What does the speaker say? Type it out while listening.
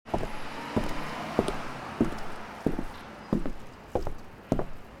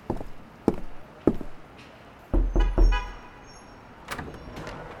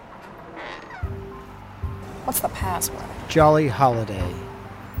possible. Jolly holiday.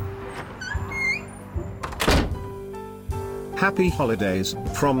 Happy holidays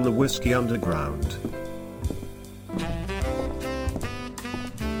from the Whiskey Underground.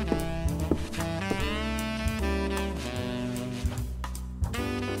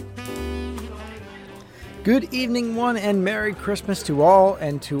 Good evening, one, and Merry Christmas to all,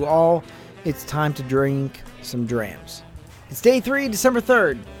 and to all, it's time to drink some drams. It's day 3, December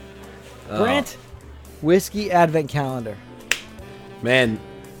 3rd. Grant, Whiskey Advent Calendar. Man,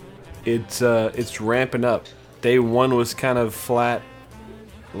 it's ramping up. Day 1 was kind of flat.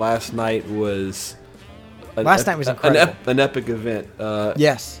 Last night was incredible. An epic event.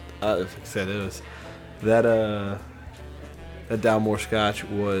 Yes. Like I said, it was that Dalmore Scotch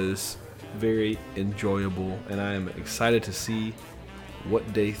was very enjoyable, and I am excited to see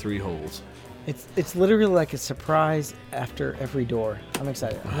what day 3 holds. It's literally like a surprise after every door. I'm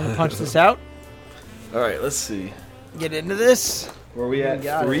excited. I'm going to punch this out. All right, let's see. Get into this. Where are we at?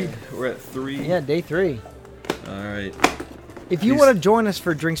 got 3? it. We're at 3. Yeah, day 3. All right. If you want to join us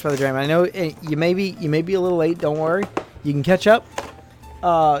for Drinks by the Dram, I know you may be a little late. Don't worry, you can catch up.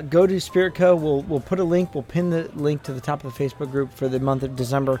 Go to Spirit Co. We'll put a link. We'll pin the link to the top of the Facebook group for the month of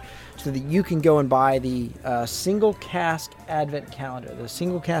December, so that you can go and buy the single cask Advent calendar, the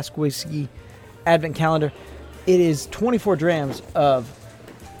single cask whiskey Advent calendar. It is 24 drams of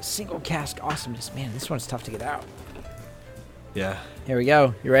single cask awesomeness. Man, this one's tough to get out. Yeah. Here we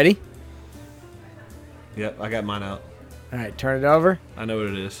go. You ready? Yep, I got mine out. All right, turn it over. I know what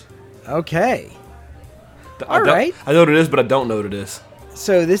it is. Okay. All right. I know what it is, but I don't know what it is.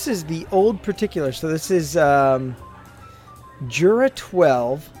 So this is the old particular. So this is Jura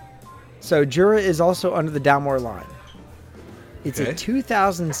 12. So Jura is also under the Dalmore line. It's a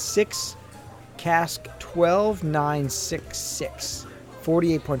 2006 cask 12966,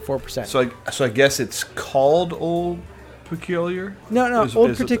 48.4%. So I guess it's called Old Peculiar? No.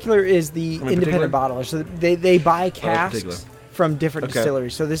 Old Particular is the independent bottler. So they buy casks from different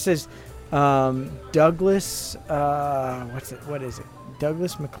distilleries. So this is Douglas. What is it?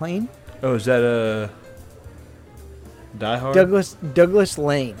 Douglas McLean. Oh, is that a Die Hard? Douglas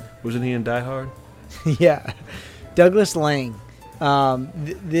Lane. Wasn't he in Die Hard? Yeah, Douglas Lane.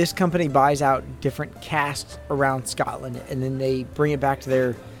 This company buys out different casks around Scotland, and then they bring it back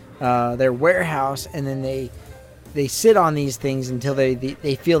to their warehouse, and then they sit on these things until they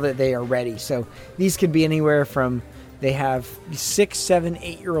feel that they are ready. So these could be anywhere from, they have 6, 7,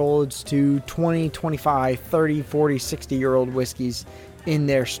 8-year-olds to 20, 25, 30, 40, 60-year-old whiskeys in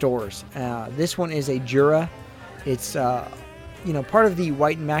their stores. This one is a Jura. It's part of the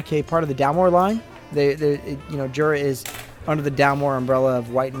White and Mackay, part of the Dalmore line. Jura is under the Dalmore umbrella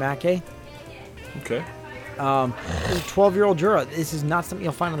of White and Mackay. Okay. It's a 12-year-old Jura. This is not something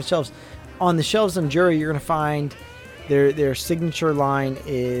you'll find on the shelves. On the shelves on Jura, you're going to find their signature line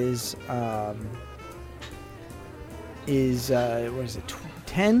is what is it?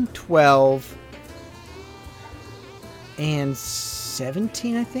 10, 12, and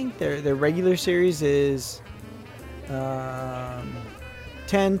 17, I think. Their regular series is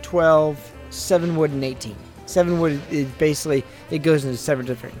 10, 12, 7 wood, and 18. 7 wood is basically, it goes into 7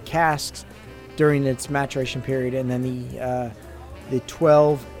 different casks during its maturation period, and then the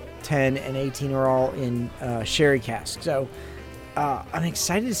 12, 10, and 18 are all in sherry casks. So I'm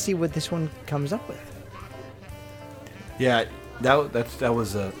excited to see what this one comes up with. Yeah, that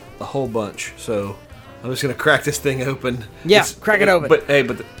was a whole bunch. So I'm just gonna crack this thing open. Yeah, crack it open. But hey,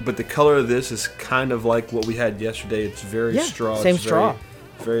 but the color of this is kind of like what we had yesterday. It's very straw. Same straw.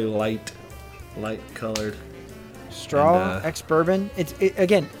 Very light colored. Straw, ex-bourbon. It's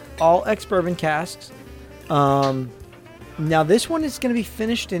again, all ex-bourbon casks. Now this one is going to be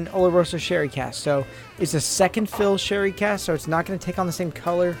finished in Oloroso sherry cask. So it's a second fill sherry cask, so it's not going to take on the same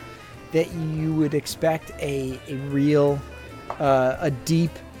color that you would expect a real, a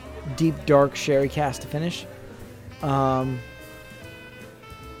deep dark sherry cask to finish.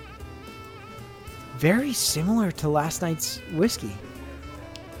 Very similar to last night's whiskey.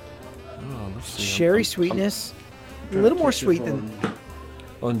 Oh, let's see. Sherry sweetness, a little more sweet than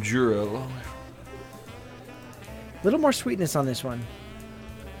on Jura. A little more sweetness on this one.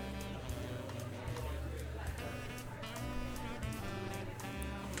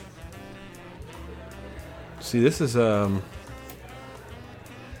 See, this is a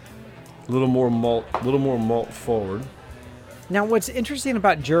little more malt forward. Now, what's interesting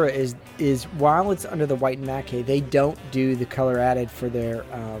about Jura is while it's under the White and Mackay, they don't do the color added for their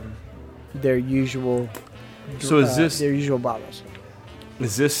usual. So is this their usual bottles?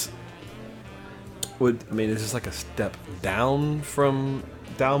 Is this? Is this like a step down from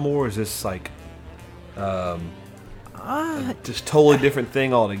Dalmore? Is this like, Just totally different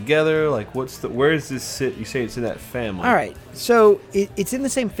thing altogether. Like, where does this sit? You say it's in that family. All right, so it's in the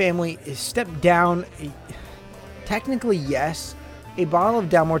same family. Step down. Technically, yes. A bottle of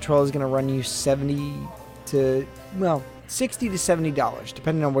Dalmore 12 is going to run you $60 to $70,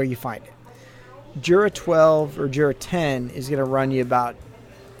 depending on where you find it. Jura 12 or Jura 10 is going to run you about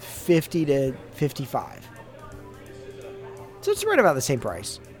 $50 to $55. So it's right about the same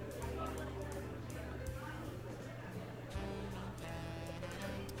price.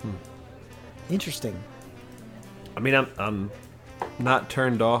 Interesting. I mean, I'm not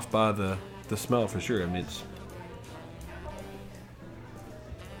turned off by the smell for sure. I mean,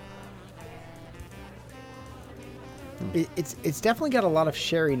 it's definitely got a lot of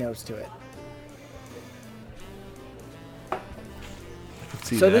sherry notes to it.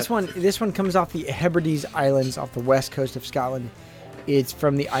 So this one comes off the Hebrides Islands off the west coast of Scotland. It's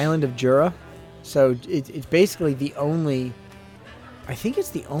from the island of Jura. So it's basically the only, I think it's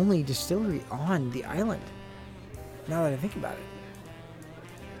the only distillery on the island, now that I think about it.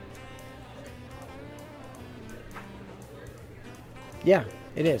 Yeah,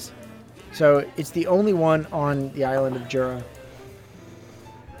 it is. So it's the only one on the island of Jura.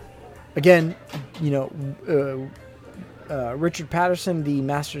 Again, Richard Patterson, the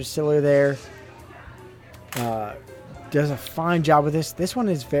master distiller there, does a fine job with this. This one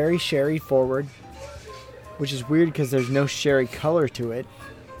is very sherry forward, which is weird because there's no sherry color to it.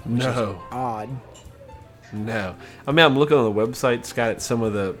 No. Odd. No. I mean, I'm looking on the website. It's got some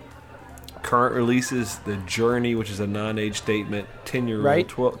of the current releases. The Journey, which is a non-age statement. 10-year-old, right.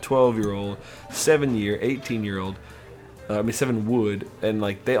 12-year-old, 7-year, 18-year-old. 7 wood, and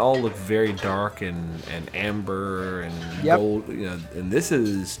like they all look very dark and amber and gold. And this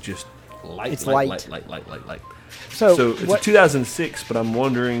is just light. It's light. So it's a 2006, but I'm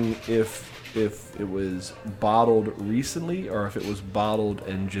wondering if it was bottled recently or if it was bottled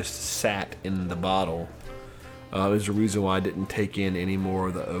and just sat in the bottle. Is the reason why I didn't take in any more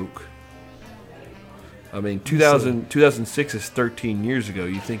of the oak. I mean, 2006 is 13 years ago.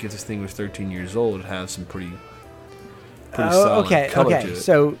 You think if this thing was 13 years old, it'd have some pretty solid color to it.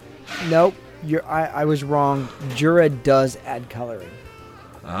 So, nope, I was wrong. Jura does add coloring.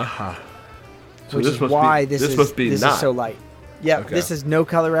 So which this is must why be, this must be is so light. Yeah, Okay. This is no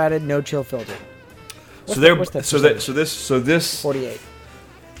color added, no chill filter. So this 48.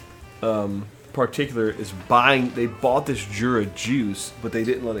 Particular is they bought this Jura juice, but they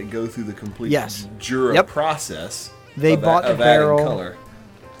didn't let it go through the complete Jura process. They bought the barrel. Adding color.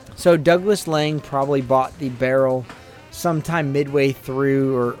 So Douglas Lang probably bought the barrel sometime midway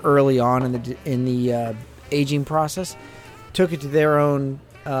through or early on in the aging process, took it to their own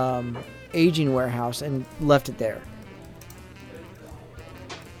aging warehouse and left it there.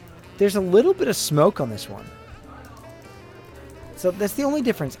 There's a little bit of smoke on this one. So that's the only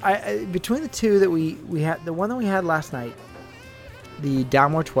difference. Between the two that we had, the one that we had last night, the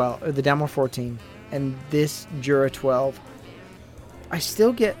Dalmore 12 or the Dalmore 14, and this Jura 12, I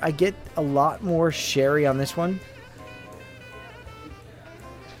get a lot more sherry on this one.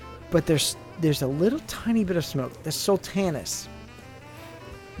 But there's a little tiny bit of smoke. The Sultanas.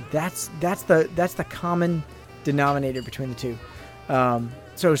 That's the common denominator between the two.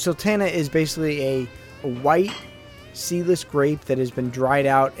 So Sultana is basically a white seedless grape that has been dried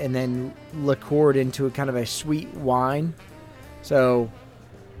out and then liqueured into a kind of a sweet wine. So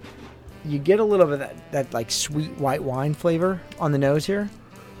you get a little bit of that like sweet white wine flavor on the nose here.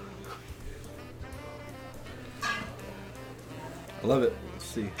 I love it. Let's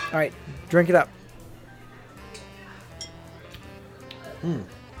see. All right, drink it up.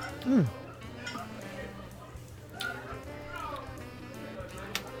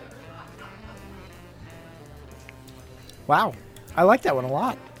 Wow, I like that one a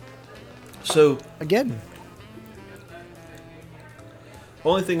lot. So Again,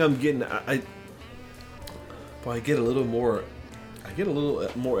 only thing I'm getting, I get a little more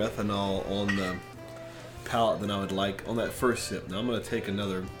ethanol on the palate than I would like on that first sip. Now I'm gonna take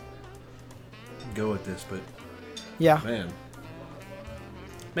another go at this, but yeah.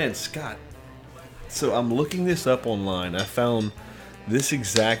 Man, Scott. So I'm looking this up online. I found this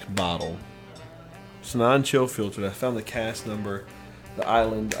exact bottle. It's non-chill filtered. I found the cask number, the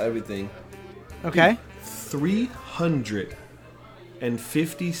island, everything. Okay.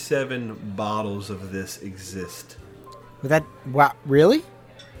 357 bottles of this exist. Wow, really?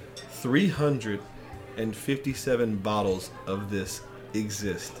 357 bottles of this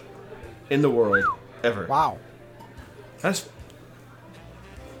exist in the world ever. Wow. That's,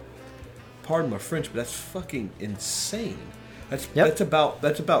 pardon my French, but that's fucking insane. That's about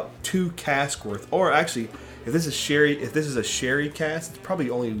 2 cask worth, or actually, if this is a sherry cask, it's probably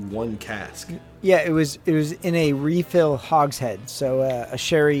only one cask. Yeah, it was in a refill hogshead. So a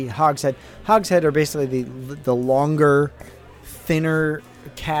sherry hogshead. Hogshead are basically the longer, thinner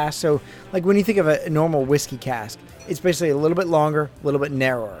cask. So like when you think of a normal whiskey cask, it's basically a little bit longer, a little bit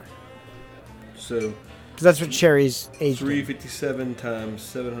narrower. So, because that's what sherry's aged. 357 times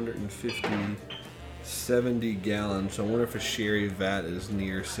 750, 70 gallons. So I wonder if a sherry vat is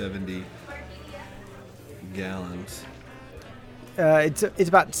near 70 gallons. It's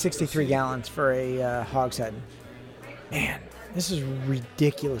about 63 gallons for a hogshead. Man, this is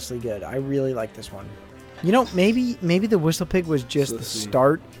ridiculously good. I really like this one. You know, maybe the Whistle Pig was just the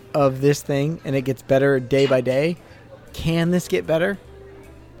start of this thing, and it gets better day by day. Can this get better?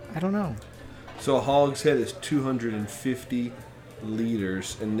 I don't know. So a hogshead is 250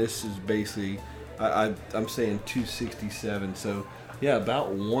 liters, and this is basically, I'm saying 267. So yeah, about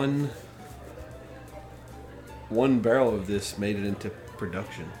one barrel of this made it into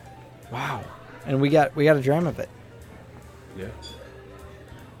production. Wow. And we got a dram of it. Yeah.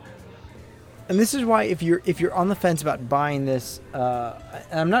 And this is why if you're on the fence about buying this, and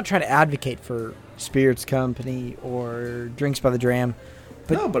I'm not trying to advocate for Spirits Company or Drinks by the Dram,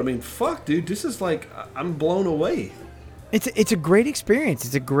 but no, but I mean, fuck, dude, this is like, I'm blown away. It's a great experience.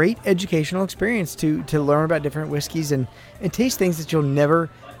 It's a great educational experience to learn about different whiskeys and taste things that you'll never,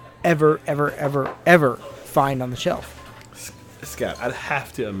 ever, ever, ever, ever find on the shelf. Scott, I'd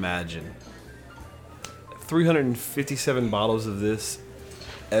have to imagine 357 bottles of this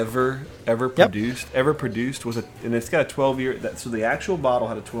ever produced was and it's got a 12-year. So the actual bottle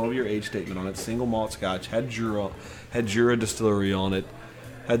had a 12-year age statement on it. Single malt Scotch, had Jura Distillery on it,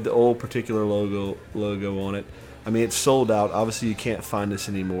 had the old particular logo on it. I mean, it's sold out. Obviously, you can't find this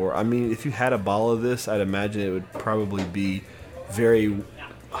anymore. I mean, if you had a bottle of this, I'd imagine it would probably be very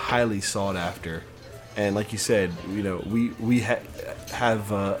highly sought after. And like you said, you know, we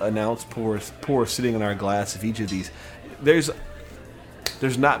have an ounce pour sitting in our glass of each of these. There's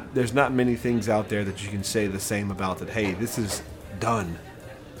not many things out there that you can say the same about that. Hey, this is done.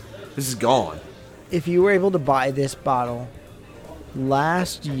 This is gone. If you were able to buy this bottle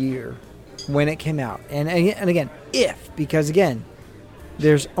last year when it came out, and again, because again,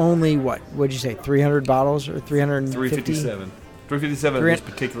 there's only what'd you say, 300 bottles or 350? 357 in this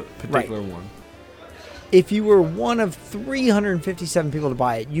particular right. one. If you were one of 357 people to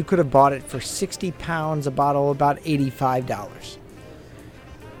buy it, you could have bought it for 60 pounds a bottle, about $85.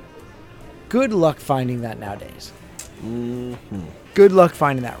 Good luck finding that nowadays. Mm-hmm. Good luck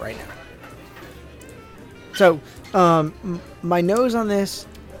finding that right now. So, my nose on this,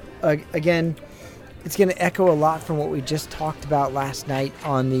 again, it's going to echo a lot from what we just talked about last night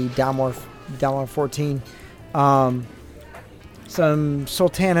on the Dalmore 14. Some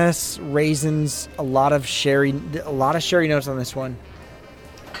sultanas, raisins, a lot of sherry notes on this one.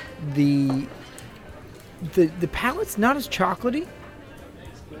 The palate's not as chocolatey.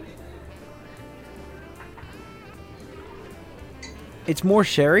 It's more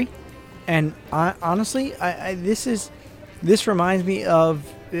sherry, and honestly, this reminds me of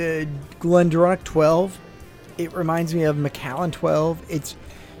Glendronach 12. It reminds me of Macallan 12.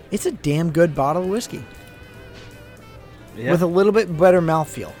 It's a damn good bottle of whiskey. Yeah. With a little bit better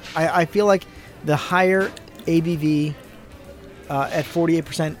mouthfeel. I feel like the higher ABV at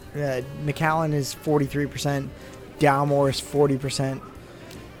 48%, Macallan is 43%, Dalmore is 40%.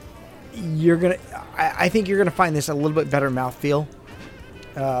 I think you're gonna find this a little bit better mouthfeel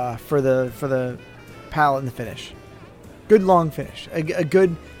for the palate and the finish. Good long finish, a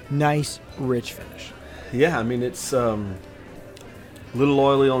good, nice, rich finish. Yeah, I mean it's little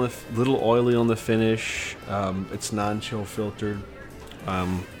oily on the finish. It's non-chill filtered,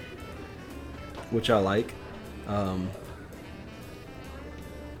 which I like.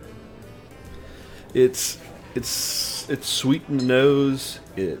 It's sweet in the nose.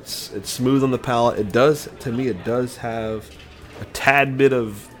 It's smooth on the palate. It does have a tad bit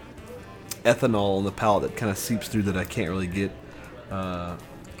of ethanol on the palate that kind of seeps through that I can't really get. A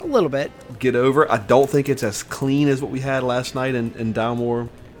little bit. Get over. I don't think it's as clean as what we had last night in Dalmore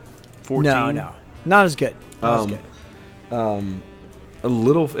 14. No. Not as good. A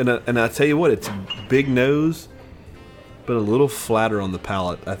little, and I tell you what, it's big nose, but a little flatter on the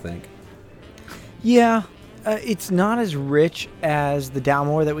palate, I think. Yeah, it's not as rich as the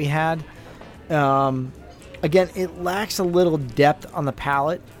Dalmore that we had. Again, it lacks a little depth on the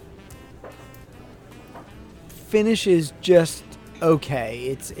palate. Finish is just okay.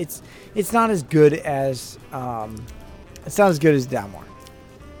 It's not as good as Dalmore.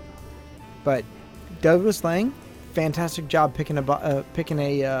 But Douglas Lang, fantastic job picking a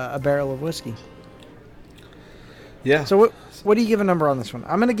barrel of whiskey. Yeah. So what do you give a number on this one?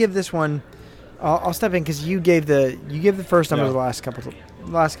 I'm going to give this one. I'll step in because you gave the first number of the last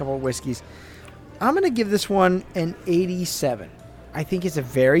couple of whiskeys. I'm going to give this one an 87. I think it's a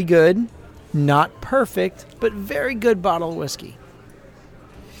very good, not perfect, but very good bottle of whiskey.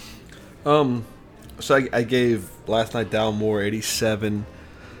 So I gave last night Dalmore 87.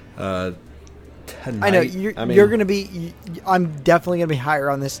 Tonight, I know you're going to be. I'm definitely going to be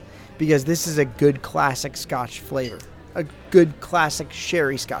higher on this because this is a good classic Scotch flavor, a good classic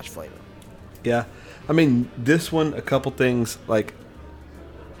sherry Scotch flavor. Yeah, I mean this one. A couple things like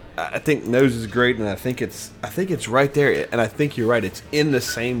I think nose is great, and I think it's right there, and I think you're right. It's in the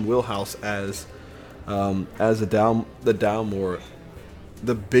same wheelhouse as the Dalmore.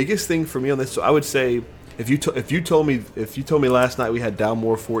 The biggest thing for me on this, so I would say, if you told me last night we had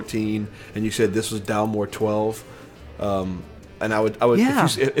Dalmore 14 and you said this was Dalmore 12, and I would yeah.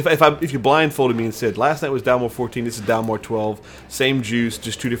 if you blindfolded me and said last night was Dalmore 14, this is Dalmore 12, same juice,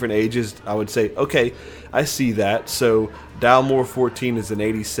 just two different ages, I would say okay, I see that. So Dalmore 14 is an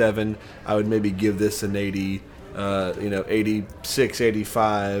 87. I would maybe give this an 80, 86,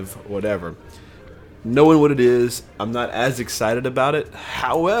 85, whatever. Knowing what it is, I'm not as excited about it.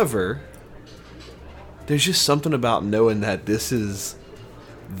 However, there's just something about knowing that this is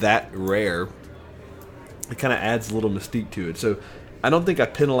that rare. It kind of adds a little mystique to it. So I don't think I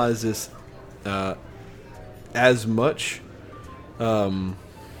penalize this as much. I'm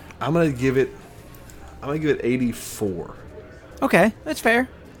gonna give it 84. Okay, that's fair.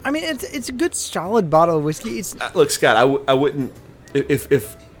 I mean, it's a good solid bottle of whiskey. It's look, Scott. I wouldn't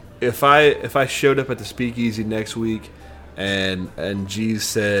if I showed up at the Speakeasy next week and G's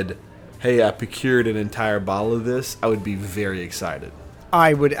said, "Hey, I procured an entire bottle of this," I would be very excited.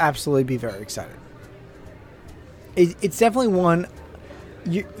 I would absolutely be very excited. It's definitely one.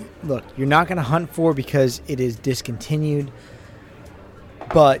 You're not going to hunt for because it is discontinued.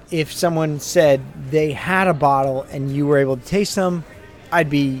 But if someone said they had a bottle and you were able to taste them, I'd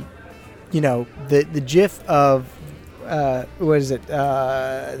be, the GIF of what is it?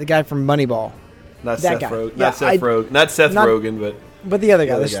 The guy from Moneyball. Not Seth Rogen. Not Seth Rogen, but the other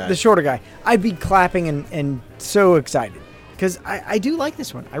guy, the shorter guy. I'd be clapping and so excited because I do like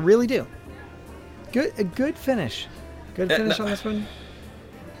this one. I really do. A good finish. Good finish on this one.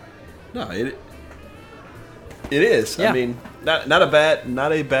 No, it is. Yeah. I mean, not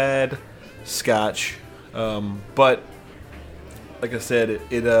a bad Scotch, but like I said,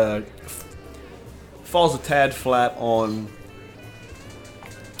 it falls a tad flat on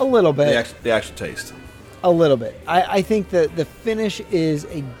a little bit. The actual taste. A little bit. I think that the finish is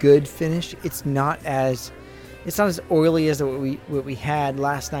a good finish. It's not as oily as what we had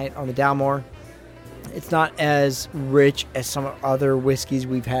last night on the Dalmore. It's not as rich as some other whiskeys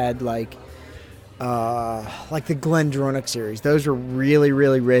we've had, like the GlenDronach series. Those are really,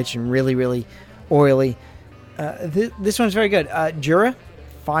 really rich and really, really oily. This one's very good. Jura,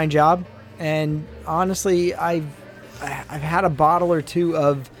 fine job. And honestly, I've had a bottle or two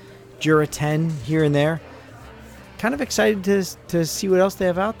of Jura 10 here and there. Kind of excited to see what else they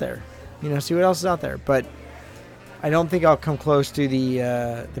have out there. See what else is out there. But I don't think I'll come close to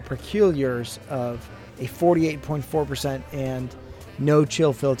the peculiars of a 48.4% and no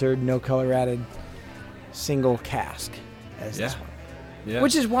chill filtered, no color added single cask as this one. Yeah.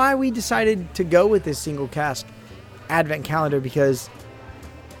 Which is why we decided to go with this single cask advent calendar, because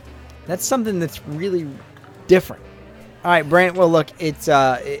that's something that's really different. All right, Brant. Well, look, it's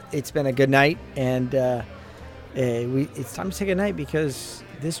been a good night, and it's time to say good night because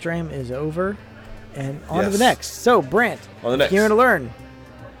this dram is over. And on to the next. So, Brant, on the next. If you're here to learn,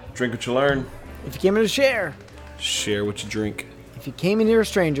 drink what you learn. If you came here to share, share what you drink. If you came in here a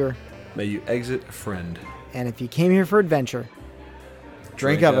stranger, may you exit a friend. And if you came here for adventure,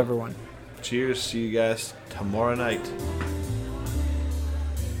 drink up, everyone. Cheers. See you guys tomorrow night.